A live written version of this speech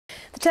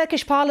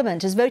Turkish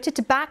Parliament has voted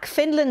to back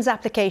Finland's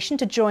application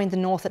to join the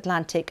North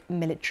Atlantic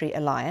Military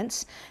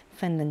Alliance.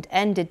 Finland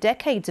ended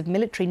decades of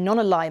military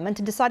non-alignment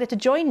and decided to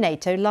join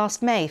NATO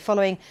last May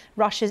following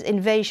Russia's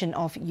invasion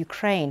of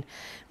Ukraine.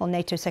 Well,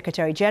 NATO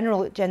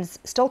Secretary-General Jens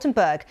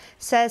Stoltenberg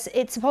says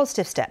it's a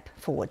positive step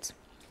forwards.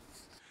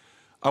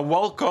 I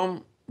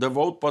welcome the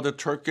vote by the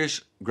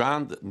Turkish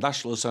Grand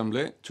National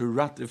Assembly to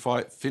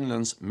ratify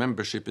Finland's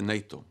membership in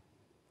NATO.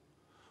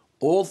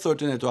 All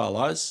 30 NATO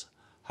allies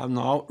have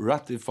now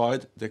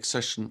ratified the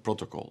accession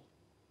protocol.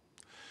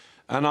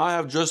 And I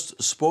have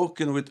just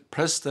spoken with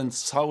President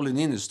Sauli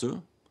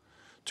Niinistö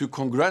to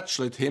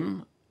congratulate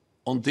him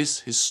on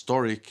this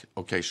historic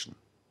occasion.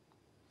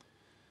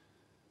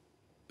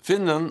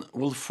 Finland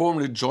will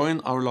formally join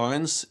our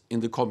alliance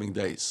in the coming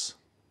days.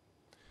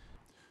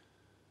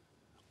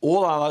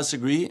 All allies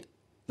agree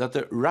that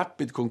the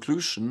rapid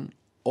conclusion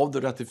of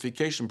the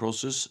ratification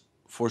process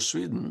for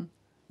Sweden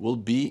will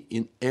be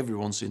in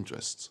everyone's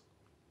interest.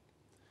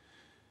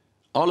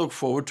 I look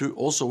forward to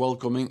also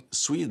welcoming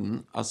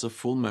Sweden as a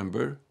full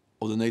member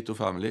of the NATO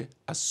family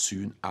as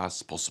soon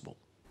as possible.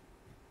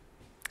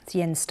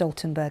 Jens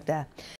Stoltenberg there.